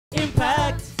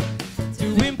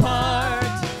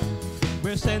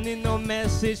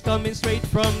message coming straight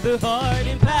from the heart.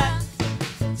 Impact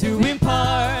to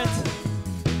impart.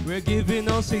 We're giving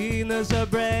all sinners a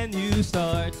brand new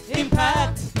start.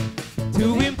 Impact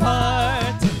to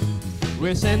impart.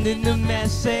 We're sending the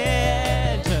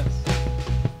message.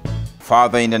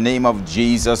 Father, in the name of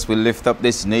Jesus, we lift up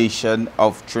this nation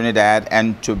of Trinidad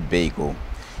and Tobago.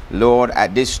 Lord,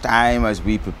 at this time, as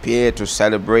we prepare to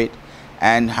celebrate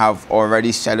and have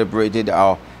already celebrated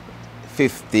our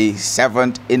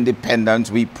 57th independence,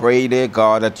 we pray, dear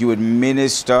God, that you would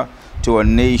minister to a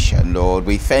nation, Lord.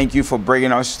 We thank you for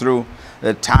bringing us through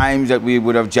the times that we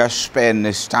would have just spent,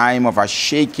 this time of a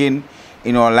shaking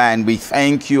in our land. We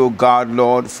thank you, God,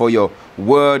 Lord, for your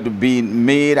word being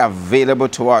made available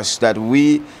to us, that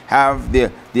we have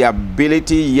the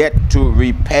ability yet to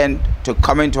repent, to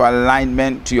come into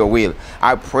alignment to your will.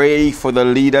 I pray for the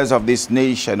leaders of this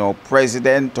nation, or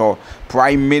president, or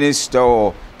prime minister,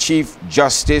 or chief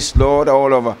justice, Lord,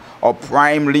 all of our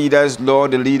prime leaders, Lord,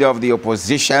 the leader of the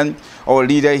opposition, or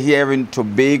leader here in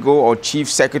Tobago, or chief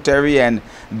secretary, and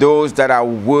those that are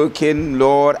working,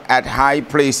 Lord, at high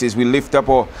places. We lift up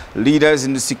our leaders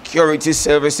in the security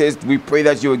services. We pray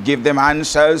that you will give them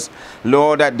answers,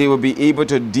 Lord, that they will be able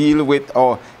to deal with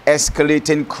our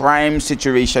escalating crime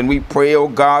situation. We pray, oh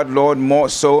God, Lord, more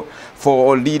so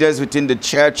for our leaders within the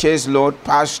churches, Lord,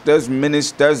 pastors,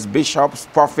 ministers, bishops,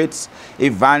 prophets,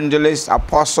 evangelists,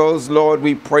 apostles, Lord,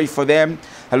 we pray for them.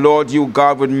 Lord, you,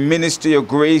 God, would minister your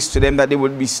grace to them, that they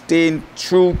would be staying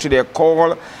true to their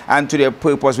call and to their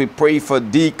purpose. We pray for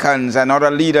deacons and other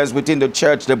leaders within the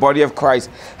church, the body of Christ.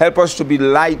 Help us to be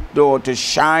light, Lord, to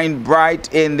shine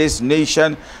bright in this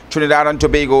nation, Trinidad and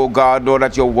Tobago, God, Lord,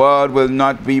 that your word will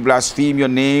not be blasphemed, your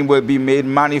name will be made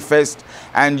manifest,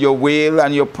 and your will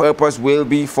and your purpose will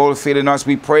be fulfilled in us.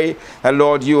 We pray that,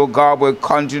 Lord, you, God, will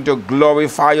continue to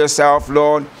glorify yourself,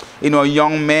 Lord, in our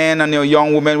young men and your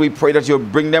young women. We pray that you'll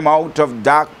bring them out of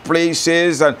dark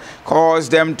places and cause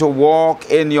them to walk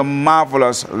in your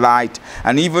marvelous light.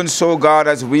 And even so, God,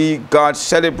 as we, God,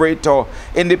 celebrate our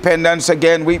independence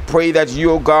again, we pray that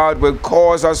you, God, will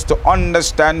cause us to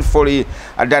understand fully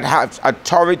that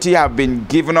authority have been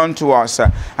given unto us,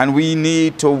 and we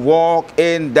need to walk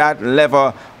in that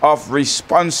level of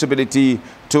responsibility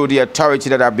to the authority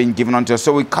that have been given unto us.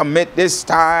 So we commit this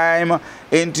time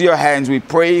into your hands. We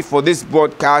pray for this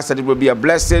broadcast that it will be a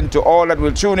blessing to all that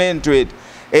will tune into it.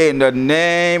 In the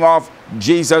name of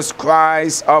Jesus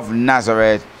Christ of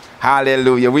Nazareth.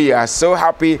 Hallelujah. We are so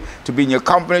happy to be in your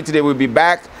company today. We'll be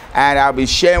back and I'll be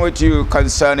sharing with you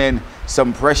concerning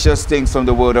some precious things from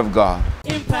the Word of God.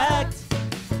 Impact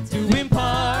to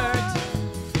impart.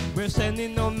 We're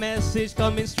sending no message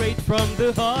coming straight from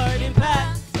the heart.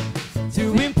 Impact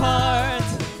to impart.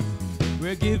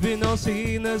 We're giving all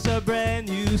sinners a brand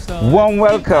new start. Warm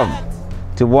welcome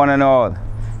to one and all.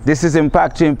 This is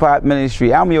Impact to Impart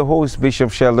Ministry. I'm your host,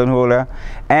 Bishop Sheldon,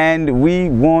 and we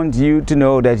want you to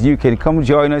know that you can come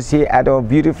join us here at our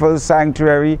beautiful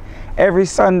sanctuary every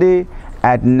Sunday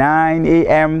at 9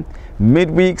 a.m.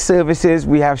 Midweek services,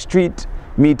 we have street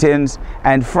meetings,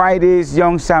 and Fridays,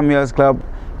 Young Samuel's Club,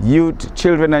 Youth,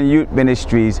 Children and Youth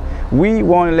Ministries. We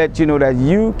want to let you know that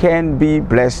you can be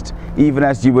blessed even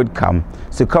as you would come.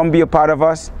 So come be a part of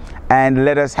us and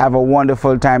let us have a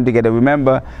wonderful time together.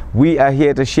 Remember, we are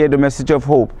here to share the message of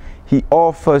hope. He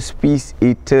offers peace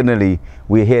eternally.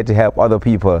 We're here to help other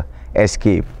people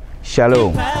escape.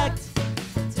 Shalom. Impact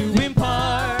to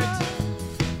impart.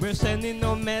 We're sending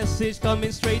no message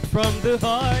coming straight from the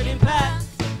heart. Impact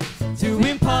to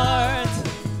impart.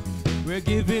 We're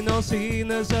giving all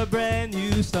sinners a brand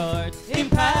new start.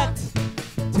 Impact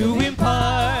to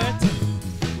impart.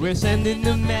 We're sending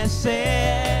the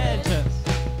message.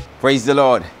 Praise the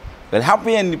Lord. Well,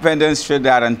 happy Independence,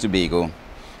 Trinidad and Tobago.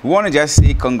 We want to just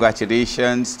say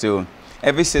congratulations to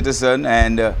every citizen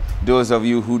and those of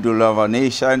you who do love our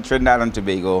nation, Trinidad and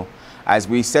Tobago, as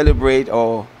we celebrate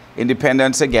our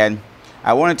independence again.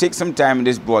 I want to take some time in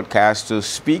this broadcast to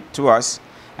speak to us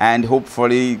and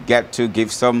hopefully get to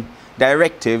give some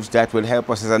directives that will help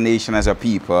us as a nation, as a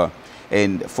people,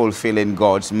 in fulfilling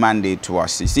God's mandate to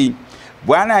us. You see,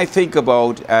 when I think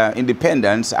about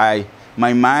independence,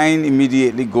 my mind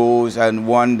immediately goes on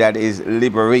one that is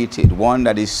liberated, one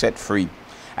that is set free.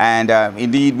 And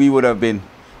indeed, we would have been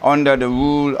under the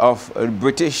rule of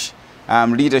British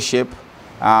leadership,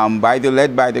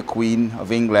 led by the Queen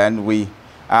of England. We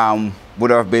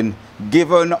would have been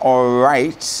given our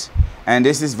rights, and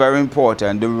this is very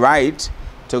important, the right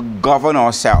to govern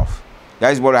ourselves.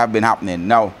 That is what have been happening.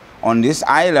 Now, on this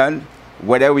island,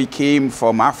 whether we came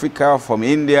from Africa, from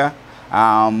India,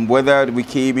 whether we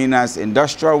came in as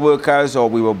industrial workers or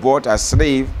we were bought as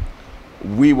slaves,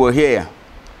 we were here.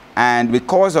 And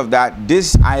because of that,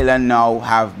 this island now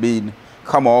have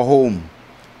become our home.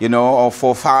 You know, our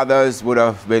forefathers would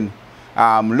have been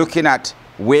looking at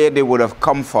where they would have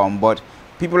come from. But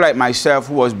people like myself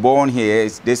who was born here,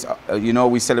 you know,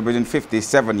 we celebrating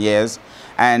 57 years.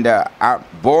 And I'm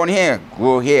born here,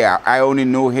 grew here. I only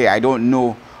know here. I don't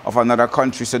know of another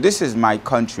country. So this is my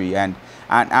country. And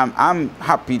I'm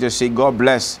happy to say God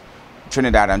bless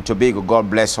Trinidad and Tobago. God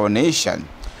bless our nation.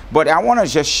 But I want to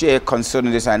just share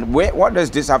concerning this. And what does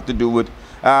this have to do with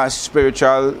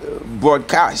spiritual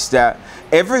broadcast?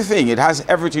 Everything. It has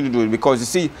everything to do with it. Because you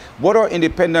see, what our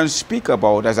independence speak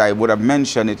about, as I would have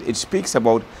mentioned, it speaks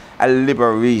about a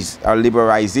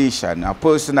liberalization. A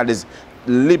person that is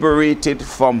liberated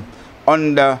from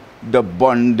under the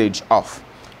bondage of.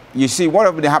 You see,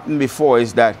 what had happened before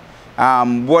is that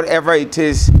whatever it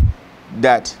is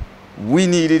that we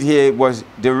needed here was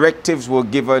directives were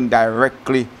given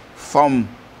directly from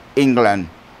England,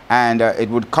 and it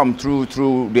would come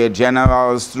through their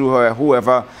generals, through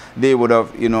whoever they would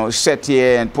have, you know, set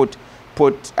here and put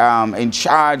in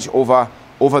charge over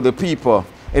the people.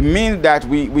 It means that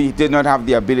we did not have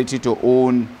the ability to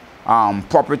own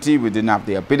property. We didn't have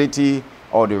the ability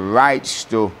or the rights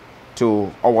to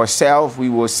ourselves. We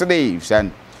were slaves,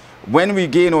 and when we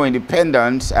gained our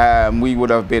independence, we would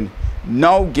have been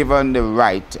now given the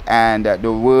right, and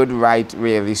the word right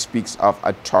really speaks of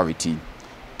authority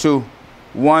to,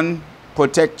 one,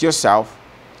 protect yourself.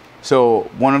 So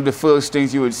one of the first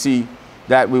things you would see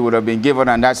that we would have been given,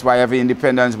 and that's why every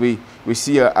independence we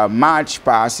see a march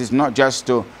past. It's not just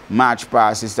to march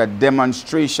past, it's a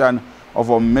demonstration of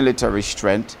our military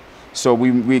strength. So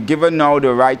we're given now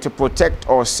the right to protect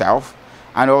ourselves,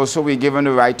 and also we're given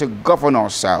the right to govern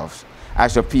ourselves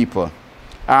as a people.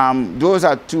 Those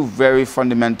are two very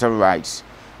fundamental rights.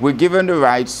 We're given the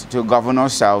rights to govern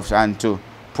ourselves and to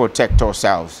protect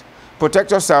ourselves.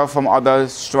 Protect ourselves from other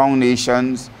strong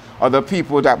nations, other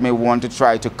people that may want to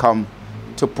try to come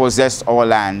to possess our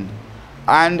land,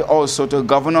 and also to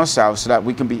govern ourselves so that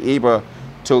we can be able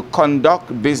to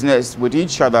conduct business with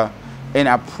each other in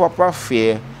a proper,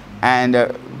 fair,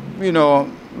 and you know,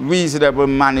 reasonable,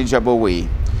 manageable way.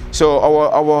 So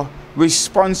our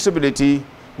responsibility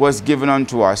was given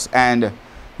unto us. And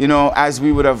you know, as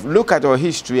we would have looked at our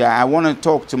history, I want to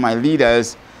talk to my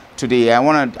leaders today. I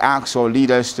want to ask our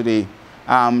leaders today,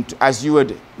 as you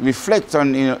would reflect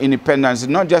on, you know, independence. It's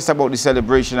not just about the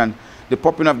celebration and the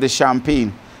popping of the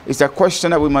champagne. It's a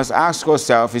question that we must ask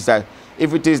ourselves, is that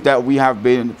if it is that we have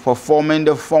been performing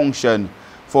the function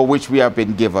for which we have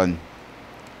been given.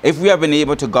 If we have been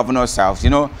able to govern ourselves, you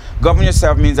know, govern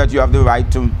yourself means that you have the right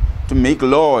to make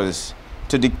laws,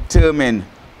 to determine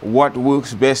what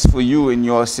works best for you in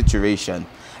your situation.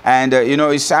 And you know,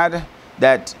 it's sad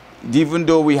that even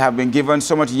though we have been given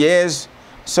so much years,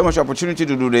 so much opportunity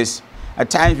to do this, at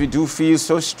times we do feel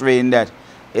so strained that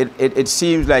it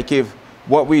seems like if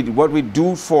what we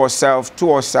do for ourselves,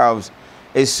 to ourselves,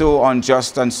 is so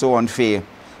unjust and so unfair.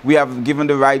 We have given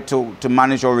the right to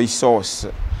manage our resource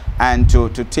and to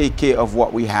take care of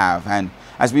what we have. And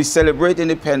as we celebrate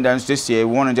independence this year,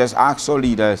 we want to just ask our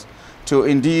leaders to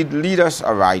indeed lead us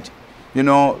aright. You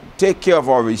know, take care of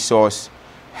our resource.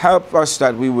 Help us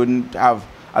that we wouldn't have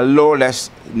a lawless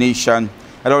nation,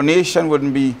 that our nation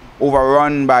wouldn't be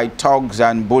overrun by thugs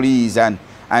and bullies and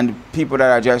people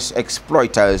that are just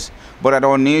exploiters, but that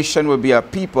our nation will be a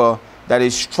people that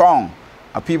is strong,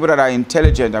 a people that are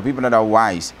intelligent, a people that are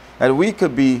wise, that we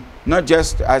could be not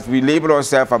just, as we label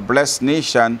ourselves, a blessed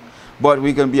nation, but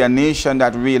we can be a nation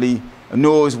that really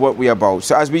knows what we're about.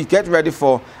 So as we get ready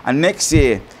for next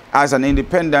year as an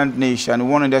independent nation,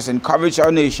 we want to just encourage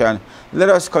our nation. Let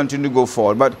us continue to go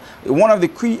forward. But one of the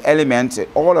key elements in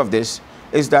all of this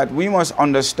is that we must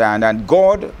understand that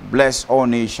God bless our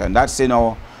nation. That's in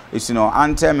our, it's in our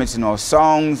anthem, it's in our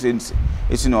songs, it's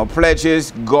in our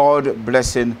pledges. God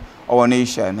blessing our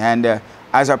nation. And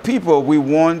as a people, we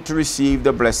want to receive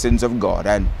the blessings of God.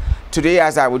 And today,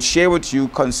 as I would share with you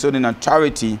concerning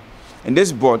authority in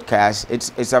this broadcast,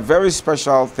 it's a very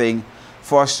special thing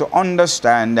for us to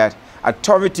understand that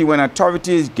authority, when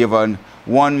authority is given,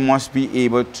 one must be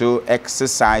able to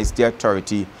exercise the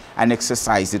authority and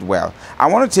exercise it well. I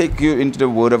want to take you into the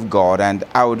Word of God, and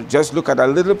I would just look at a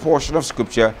little portion of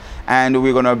Scripture, and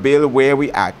we're going to build where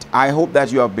we at. I hope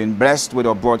that you have been blessed with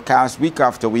our broadcast week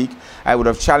after week. I would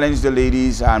have challenged the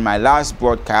ladies on my last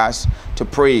broadcast to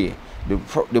pray.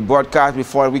 The broadcast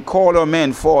before, we call our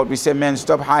men forward. We say, men,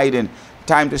 stop hiding.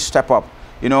 Time to step up.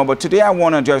 You know, but today I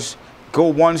want to just go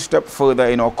one step further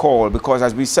in our call, because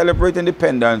as we celebrate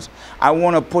independence, I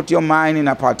want to put your mind in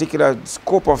a particular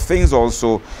scope of things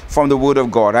also from the Word of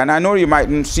God. And I know you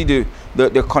mightn't see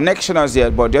the connection is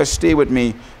there, but just stay with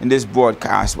me in this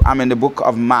broadcast. I'm in the book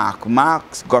of Mark,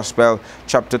 Mark's Gospel,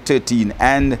 chapter 13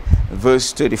 and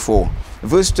verse 34.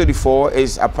 Verse 34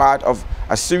 is a part of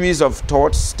a series of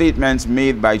thought statements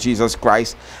made by Jesus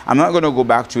Christ. I'm not going to go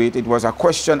back to it. It was a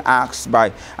question asked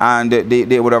by, and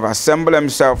they would have assembled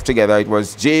themselves together. It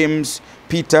was James,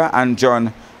 Peter, and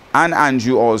John, and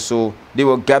Andrew also. They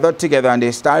were gathered together and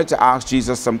they started to ask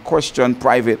Jesus some question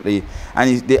privately.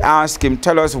 And they asked him,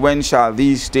 tell us, when shall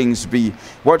these things be?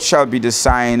 What shall be the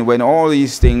sign when all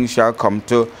these things shall come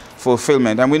to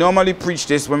fulfillment? And we normally preach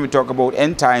this when we talk about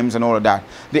end times and all of that.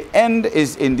 The end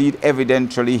is indeed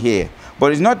evidently here.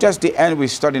 But it's not just the end we're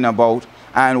studying about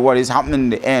and what is happening in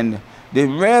the end. The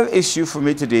real issue for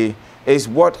me today is,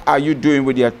 what are you doing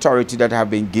with the authority that have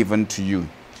been given to you?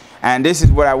 And this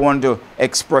is what I want to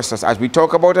express us. As we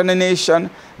talk about a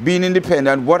nation being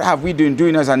independent, what have we been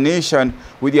doing as a nation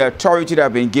with the authority that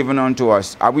has been given unto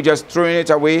us? Are we just throwing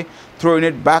it away, throwing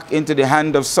it back into the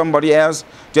hand of somebody else,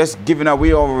 just giving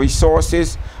away our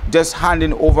resources, just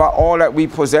handing over all that we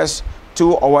possess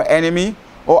to our enemy?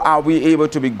 Or are we able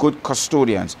to be good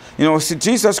custodians? You know, see,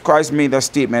 Jesus Christ made a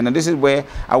statement, and this is where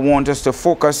I want us to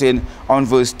focus in on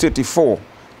verse 34.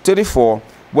 34.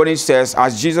 When it says,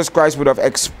 as Jesus Christ would have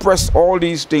expressed all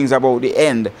these things about the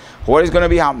end, what is going to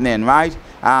be happening, right?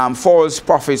 False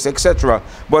prophets, etc.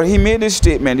 But he made this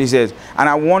statement, he says, and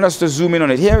I want us to zoom in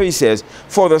on it. Here he says,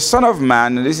 for the Son of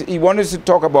Man, he wanted to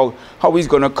talk about how he's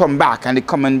going to come back, and the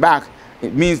coming back,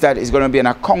 it means that it's going to be an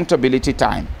accountability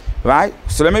time, right?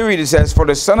 So let me read. It says, for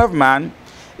the Son of Man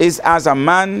is as a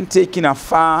man taking a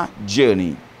far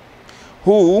journey,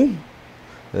 who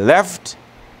left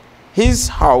his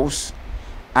house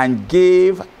and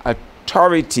gave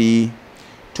authority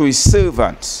to his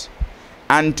servants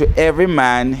and to every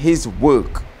man his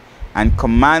work, and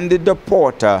commanded the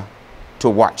porter to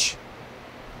watch.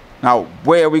 Now,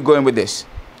 where are we going with this?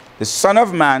 The Son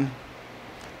of Man,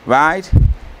 right,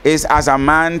 is as a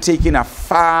man taking a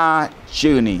far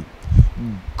journey.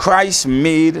 Christ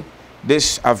made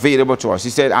this available to us. He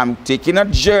said, I'm taking a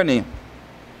journey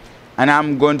and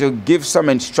I'm going to give some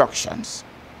instructions.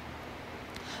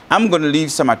 I'm going to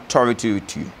leave some authority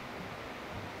with you.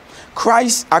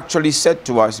 Christ actually said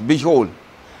to us, behold,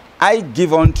 I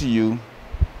give unto you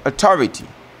authority.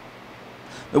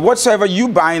 Whatsoever you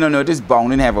bind on earth is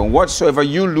bound in heaven. Whatsoever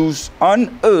you loose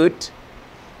on earth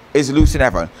is loose in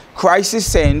heaven. Christ is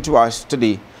saying to us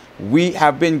today, we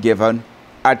have been given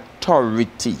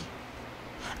authority.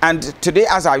 And today,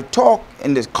 as I talk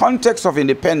in the context of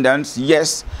independence,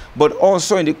 yes, but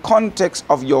also in the context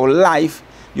of your life,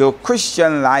 your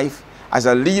Christian life, as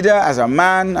a leader, as a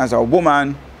man, as a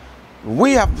woman,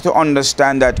 we have to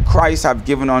understand that Christ have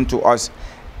given unto us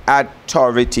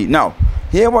authority. Now,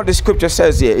 hear what the scripture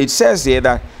says here. It says here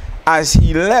that as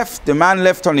he left, the man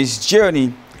left on his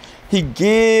journey, he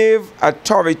gave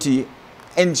authority,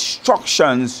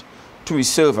 instructions to his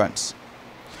servants.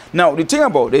 Now, the thing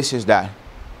about this is that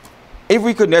if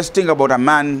we could just think about a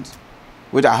man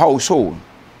with a household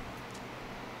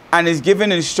and is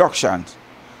given instructions.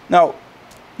 Now,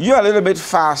 you're a little bit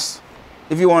fast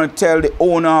if you want to tell the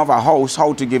owner of a house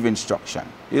how to give instruction.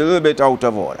 You're a little bit out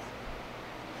of order.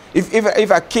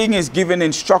 If a king is giving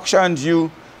instructions, you're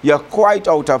quite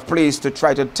out of place to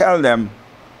try to tell them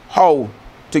how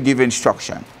to give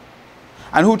instruction.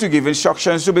 And who to give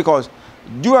instructions to, because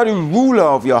you are the ruler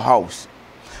of your house.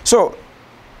 So,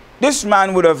 this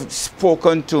man would have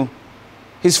spoken to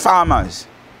his farmers.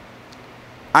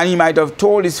 And he might have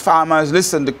told his farmers,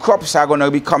 listen, the crops are going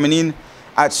to be coming in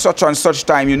at such and such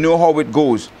time. You know how it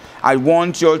goes. I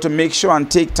want you all to make sure and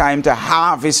take time to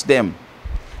harvest them.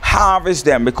 Harvest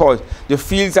them, because the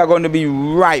fields are going to be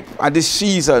ripe at this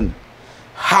season.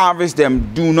 Harvest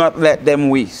them. Do not let them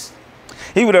waste.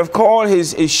 He would have called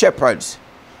his shepherds,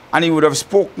 and he would have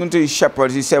spoken to his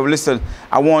shepherds. He said, well, listen,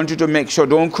 I want you to make sure,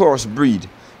 don't crossbreed.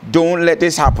 Don't let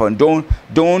this happen. Don't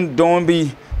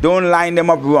line them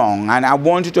up wrong. And I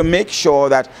want you to make sure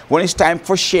that when it's time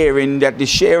for sharing, that the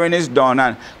sharing is done,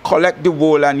 and collect the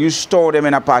wool and you store them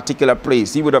in a particular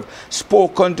place. He would have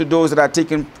spoken to those that are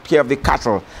taking care of the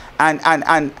cattle.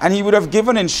 And he would have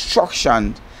given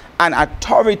instruction and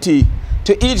authority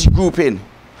to each grouping.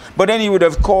 But then he would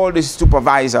have called the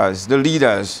supervisors, the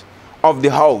leaders of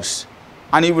the house.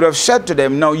 And he would have said to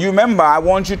them, now you remember, I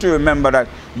want you to remember that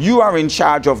you are in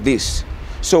charge of this.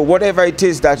 So whatever it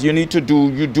is that you need to do,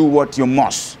 you do what you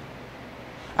must.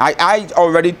 I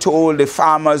already told the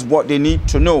farmers what they need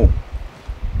to know.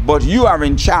 But you are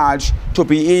in charge to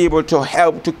be able to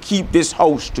help to keep this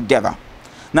house together.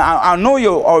 Now, I know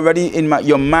you're already in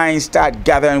your mind start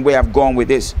gathering where I've gone with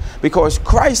this. Because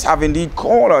Christ have indeed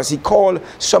called us. He called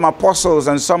some apostles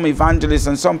and some evangelists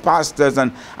and some pastors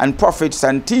and prophets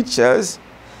and teachers.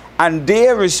 And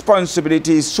their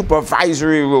responsibility is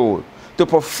supervisory role to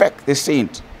perfect the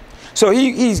saint. So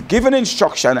he's given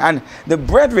instruction, and the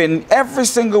brethren, every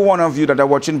single one of you that are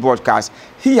watching broadcast,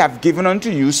 he have given unto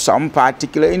you some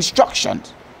particular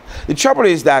instructions. The trouble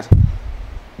is that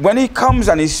when he comes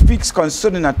and he speaks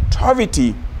concerning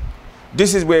authority,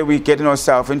 this is where we're getting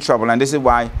ourselves in trouble, and this is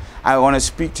why I want to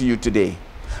speak to you today.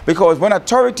 Because when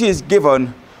authority is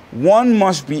given, one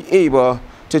must be able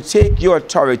to take your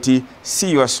authority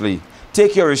seriously,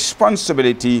 take your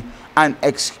responsibility and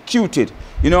execute it.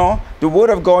 You know, the word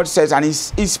of God says, and he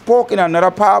spoke in another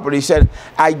parable. He said,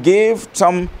 I gave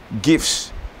some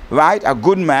gifts, right? A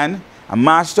good man, a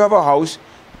master of a house,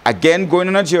 again going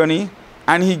on a journey,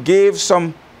 and he gave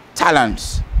some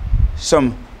talents,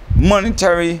 some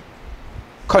monetary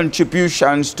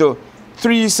contributions to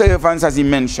 3 servants, as he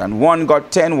mentioned. One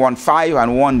got 10, one 5,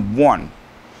 and one 1.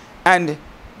 And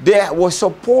they were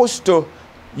supposed to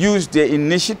use their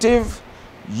initiative,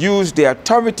 use their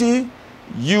authority,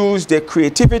 use their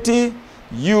creativity,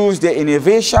 use their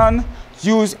innovation,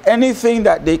 use anything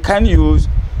that they can use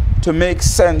to make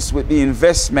sense with the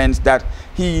investments that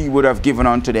he would have given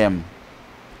unto them.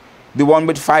 The one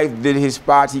with 5 did his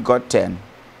part, he got 10.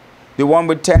 The one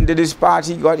with 10 did his part,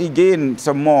 he gained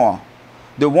some more.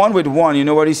 The one with 1, you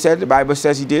know what he said? The Bible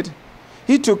says he did?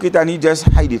 He took it and he just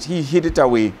hid it. He hid it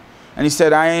away. And he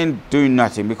said, I ain't doing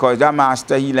nothing, because that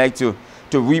master, he liked to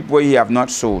reap where he have not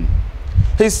sown.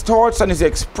 His thoughts and his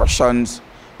expressions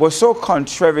were so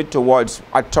contrary towards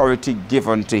authority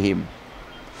given to him.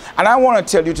 And I want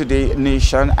to tell you today,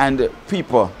 nation and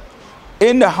people,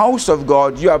 in the house of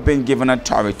God, you have been given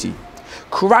authority.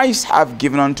 Christ have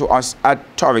given unto us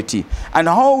authority. And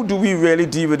how do we really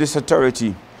deal with this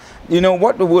authority? You know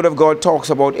what the word of God talks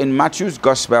about in Matthew's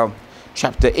Gospel,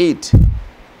 chapter 8.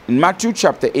 In Matthew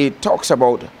chapter 8 talks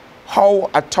about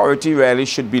how authority really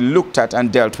should be looked at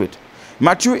and dealt with.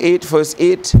 Matthew 8, verse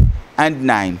 8 and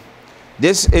 9.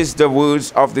 This is the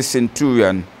words of the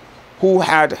centurion who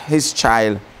had his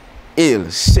child ill,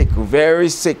 sick, very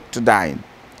sick to die.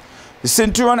 The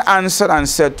centurion answered and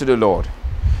said to the Lord,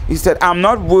 he said, I'm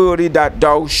not worthy that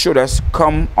thou shouldest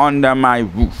come under my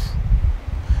roof,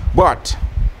 but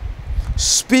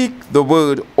speak the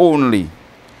word only,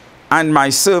 and my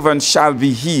servant shall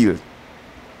be healed.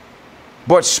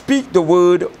 But speak the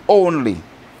word only.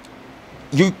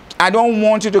 I don't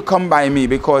want you to come by me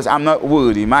because I'm not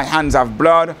worthy. My hands have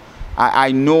blood.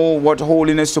 I know what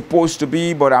holiness is supposed to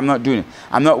be, but I'm not doing it.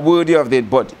 I'm not worthy of it,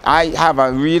 but I have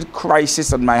a real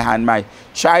crisis on my hand. My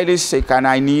child is sick and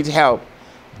I need help.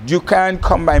 You can't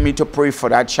come by me to pray for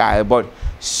that child, but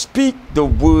speak the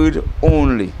word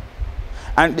only.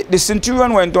 And the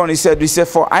centurion went on, he said,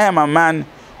 for I am a man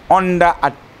under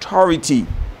authority,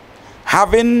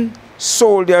 having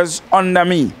soldiers under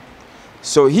me.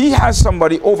 So he has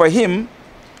somebody over him,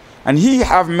 and he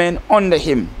have men under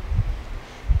him.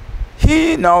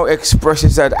 He now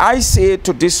expresses that, I say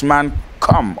to this man,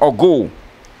 come or go,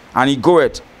 and he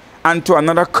goeth, and to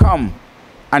another, come,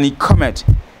 and he cometh,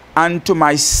 and to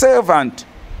my servant,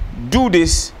 do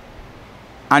this,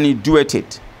 and he doeth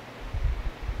it.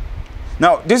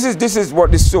 Now, this is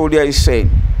what the soldier is saying.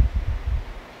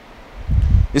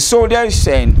 The soldier is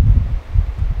saying,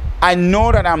 I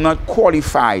know that I'm not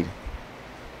qualified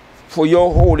for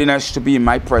your holiness to be in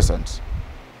my presence,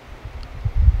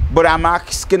 but I'm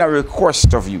asking a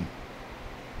request of you,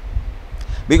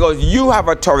 because you have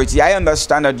authority. I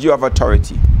understand that you have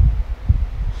authority.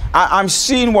 I'm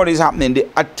seeing what is happening. The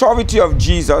authority of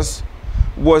Jesus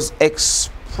was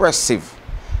expressive.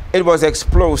 It was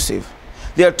explosive.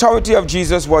 The authority of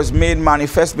Jesus was made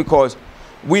manifest because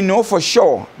we know for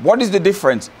sure. What is the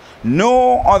difference?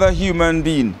 No other human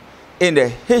being in the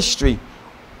history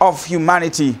of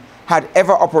humanity had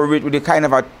ever operated with the kind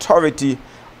of authority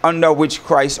under which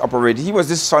Christ operated. He was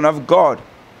the Son of God.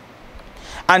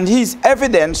 And his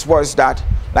evidence was that,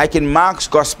 like in Mark's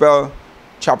Gospel,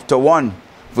 chapter 1,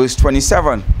 verse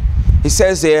 27, he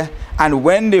says there,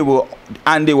 and they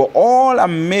were all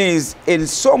amazed in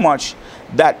so much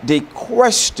that they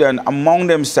questioned among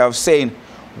themselves, saying,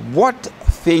 what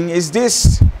thing is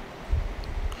this?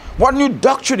 What new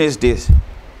doctrine is this?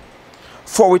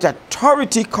 For with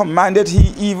authority commanded he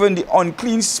even the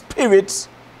unclean spirits,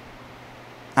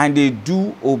 and they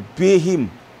do obey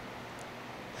him.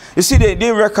 You see,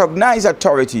 they recognize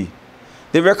authority.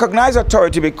 They recognize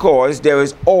authority because there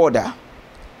is order.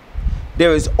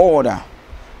 There is order.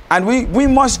 And we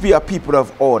must be a people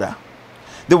of order.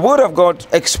 The word of God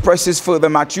expresses further,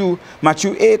 Matthew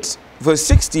 8 verse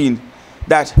 16,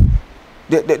 that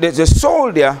the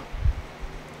soldier,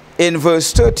 in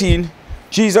verse 13,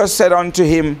 Jesus said unto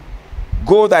him,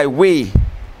 go thy way,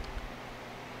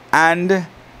 and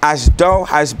as thou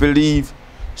hast believed,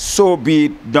 so be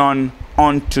it done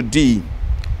unto thee.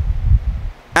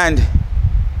 And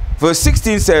verse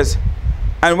 16 says,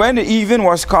 and when the even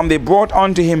was come, they brought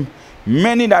unto him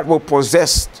many that were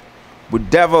possessed with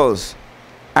devils,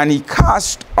 and he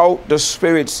cast out the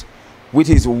spirits with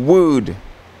his word,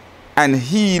 and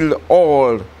healed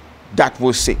all that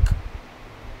were sick.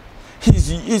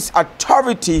 His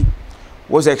authority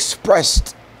was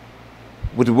expressed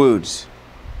with words.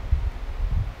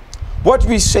 What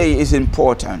we say is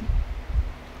important.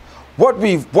 What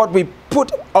we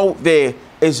put out there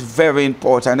is very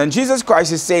important. And Jesus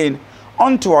Christ is saying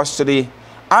unto us today,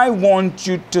 I want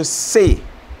you to say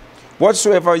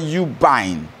whatsoever you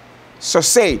bind. So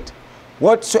say it.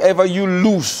 Whatsoever you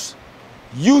loose,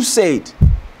 you say it.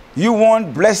 You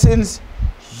want blessings,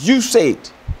 you say it.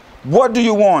 What do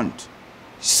you want?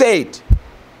 Say it.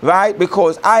 Right?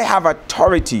 Because I have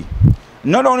authority.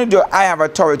 Not only do I have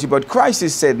authority, but Christ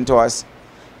is saying to us,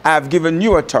 I have given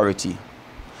you authority.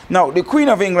 Now, the Queen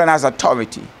of England has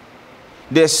authority.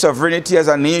 Their sovereignty as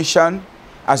a nation,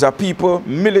 as a people,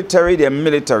 military, their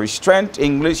military strength,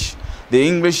 the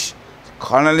English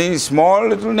colony, small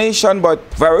little nation, but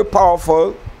very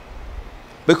powerful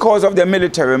because of their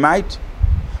military might,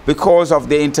 because of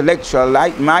their intellectual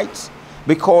might,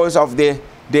 because of their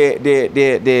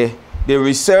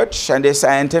research and their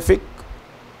scientific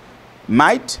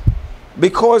might.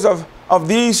 Because of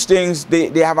these things, they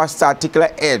have a particular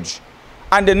edge.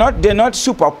 And they're not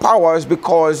superpowers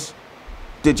because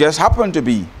they just happen to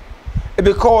be.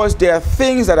 Because there are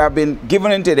things that have been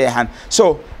given into their hand.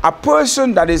 So a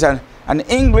person that is an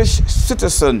English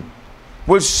citizen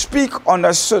will speak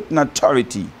under certain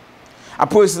authority. A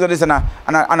person that is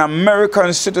an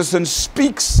American citizen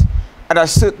speaks at a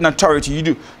certain authority.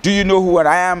 Do you know who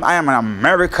I am? I am an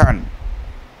American.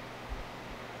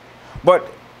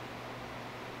 But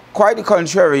quite the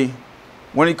contrary,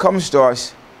 when it comes to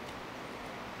us,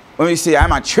 when we say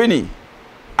I'm a Trini,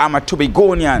 I'm a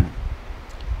Tobagonian,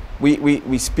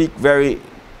 we speak very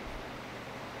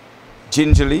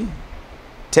gingerly,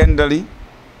 tenderly,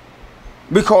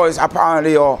 because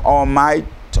apparently our might,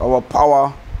 our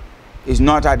power is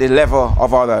not at the level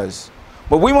of others.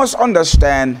 But we must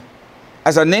understand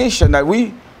as a nation that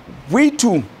we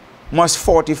too must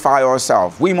fortify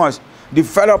ourselves. We must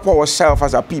develop ourselves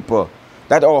as a people,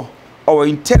 that our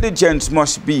intelligence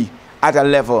must be at a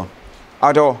level,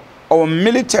 our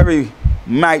military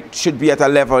might should be at a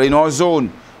level in our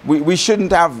zone. We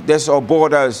shouldn't have this our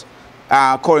borders,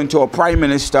 according to our Prime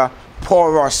Minister,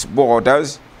 porous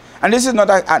borders. And this is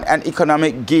not an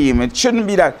economic game. It shouldn't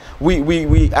be that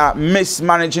we are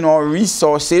mismanaging our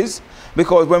resources,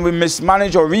 because when we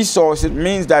mismanage our resources, it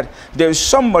means that there's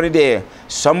somebody there,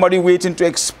 somebody waiting to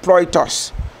exploit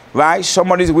us. Right?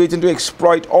 Somebody's waiting to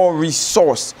exploit our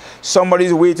resource.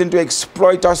 Somebody's waiting to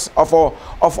exploit us of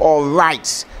our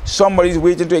rights. Somebody's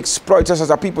waiting to exploit us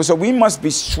as a people. So we must be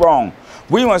strong.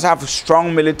 We must have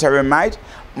strong military might.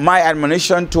 My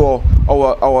admonition to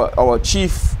our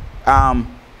chief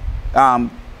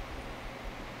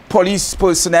police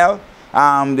personnel,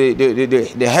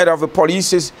 the head of the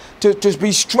police, is to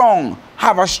be strong.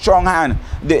 Have a strong hand.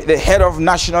 The head of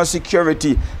national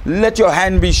security, let your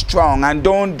hand be strong, and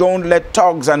don't let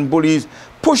thugs and bullies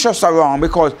push us around,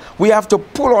 because we have to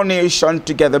pull our nation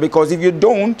together, because if you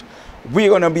don't, we're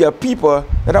going to be a people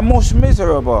that are most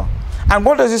miserable. And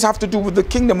what does this have to do with the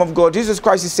kingdom of God? Jesus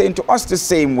Christ is saying to us the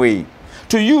same way.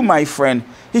 To you, my friend,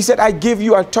 he said, I give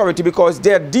you authority, because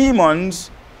there are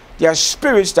demons, there are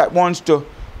spirits that wants to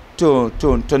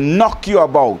knock you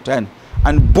about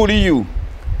and bully you.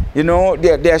 You know,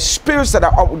 there are spirits that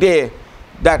are out there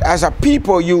that as a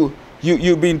people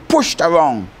you've been pushed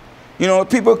around. You know,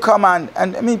 people come and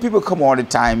I mean, people come all the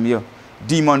time, you're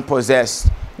demon possessed.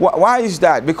 Why is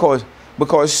that? Because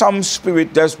some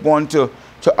spirit just want to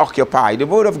occupy. The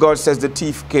word of God says the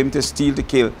thief came to steal, to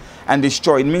kill, and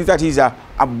destroy. It means that he's a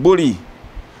bully.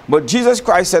 But Jesus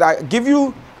Christ said, I give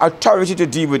you authority to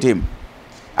deal with him.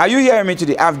 Are you hearing me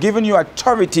today? I've given you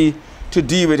authority to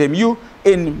deal with him. You,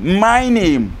 in my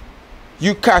name,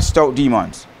 you cast out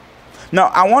demons. Now,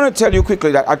 I want to tell you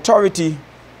quickly that authority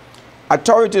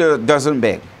doesn't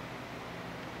beg.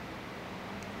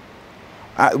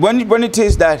 When it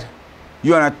is that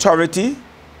you're an authority,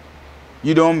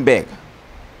 you don't beg.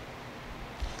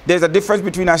 There's a difference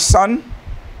between a son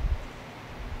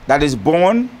that is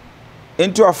born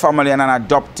into a family and an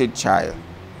adopted child.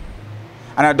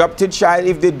 An adopted child,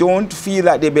 if they don't feel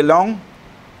that they belong,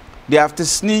 they have to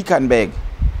sneak and beg.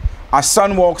 A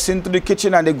son walks into the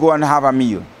kitchen and they go and have a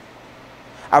meal.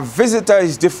 A visitor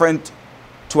is different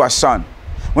to a son.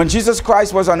 When Jesus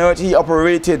Christ was on earth, he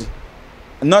operated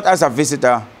not as a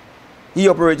visitor. He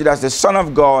operated as the Son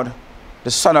of God,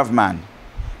 the Son of Man,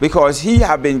 because he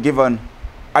had been given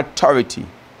authority.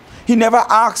 He never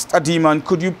asked a demon,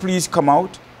 could you please come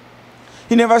out?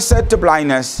 He never said to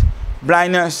blindness,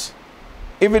 blindness,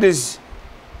 if it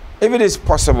is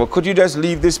possible, could you just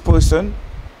leave this person?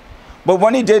 But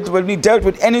when he dealt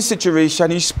with any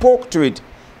situation, he spoke to it.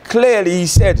 Clearly, he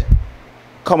said,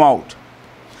 come out.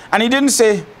 And he didn't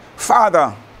say,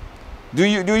 Father, do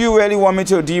you really want me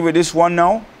to deal with this one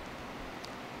now?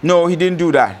 No, he didn't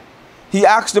do that. He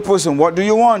asked the person, what do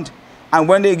you want? And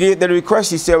when they gave the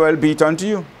request, he said, well, be it unto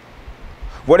you.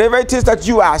 Whatever it is that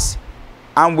you ask,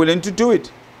 I'm willing to do it.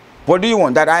 What do you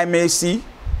want? That I may see?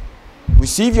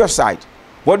 Receive your sight.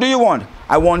 What do you want?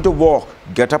 I want to walk.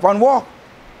 Get up and walk.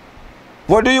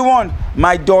 What do you want?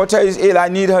 My daughter is ill. I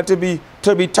need her to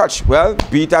be touched. Well,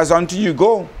 be it as unto you.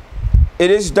 Go. It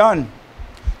is done.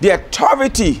 The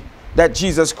authority that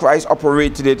Jesus Christ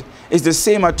operated it is the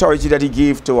same authority that he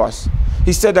gave to us.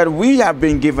 He said that we have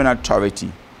been given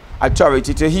authority.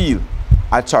 Authority to heal.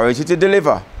 Authority to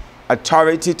deliver.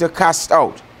 Authority to cast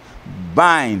out.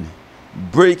 Bind.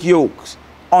 Break yokes.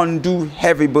 Undo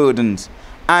heavy burdens.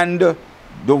 And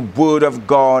the word of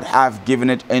God have given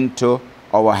it into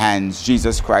our hands.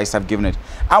 Jesus Christ have given it.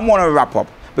 I want to wrap up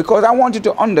because I want you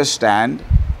to understand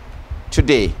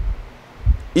today,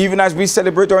 even as we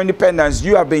celebrate our independence,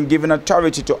 you have been given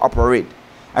authority to operate.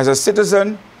 As a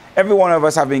citizen, every one of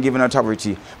us have been given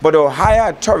authority, but our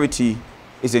higher authority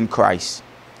is in Christ.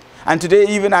 And today,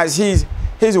 even as his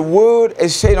word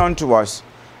is saying unto us,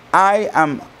 I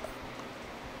am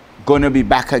going to be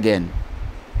back again.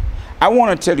 I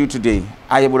want to tell you today,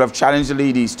 I would have challenged the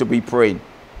ladies to be praying.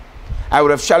 I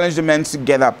would have challenged the men to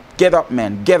get up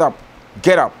men, get up,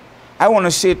 get up. I want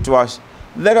to say to us,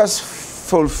 let us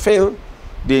fulfill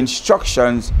the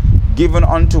instructions given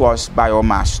unto us by our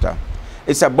master.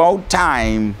 It's about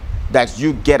time that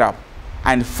you get up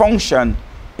and function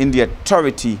in the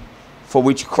authority for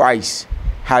which Christ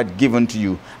had given to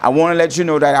you. I want to let you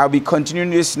know that I'll be continuing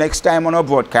this next time on our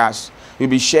broadcast. We'll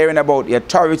be sharing about the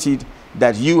authority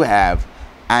that you have,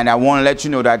 and I want to let you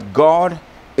know that God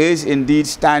is indeed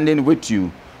standing with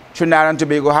you. Trinidad and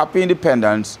Tobago, happy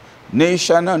independence.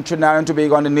 Nation and Trinidad and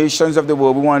Tobago and the nations of the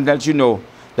world, we want to let you know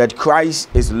that Christ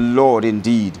is Lord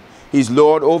indeed. He's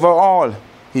Lord over all.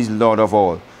 He's Lord of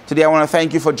all. Today I want to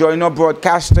thank you for joining our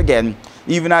broadcast again.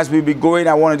 Even as we be going,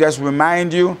 I want to just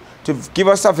remind you to give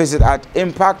us a visit at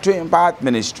Impact to Impart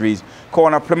Ministries,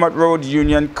 corner Plymouth Road,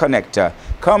 Union Connector.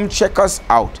 Come check us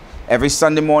out. Every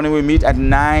Sunday morning we meet at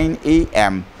 9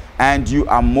 a.m. and you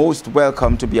are most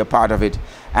welcome to be a part of it.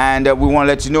 And we want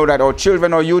to let you know that our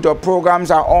children, our youth, our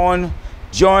programs are on.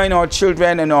 Join our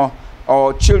children in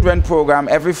our children program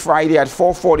every Friday at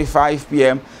 4:45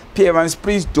 p.m. Parents,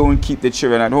 please don't keep the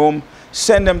children at home.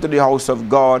 Send them to the house of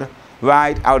God.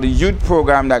 Right? Our youth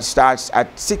program that starts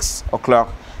at 6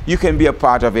 o'clock. You can be a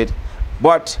part of it.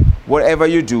 But whatever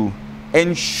you do,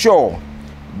 ensure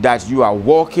that you are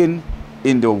walking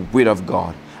in the will of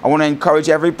God. I want to encourage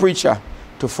every preacher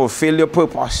to fulfill your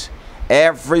purpose.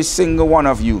 Every single one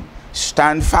of you,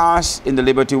 stand fast in the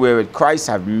liberty wherewith Christ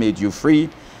has made you free,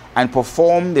 and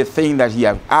perform the thing that he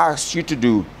has asked you to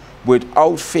do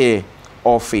without fear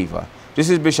or favor. This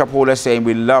is Bishop Holder saying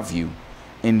we love you.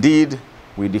 Indeed,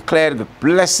 we declare the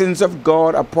blessings of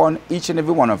God upon each and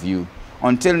every one of you.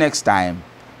 Until next time,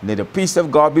 may the peace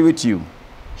of God be with you.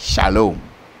 Shalom.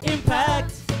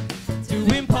 Impact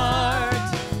to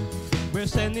impart. We're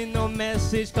sending a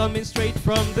message coming straight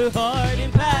from the heart.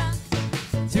 Impact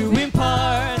to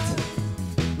impart.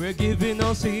 We're giving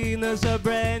all sinners a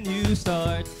brand new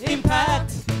start.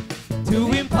 Impact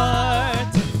to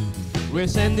impart. We're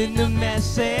sending the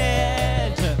message.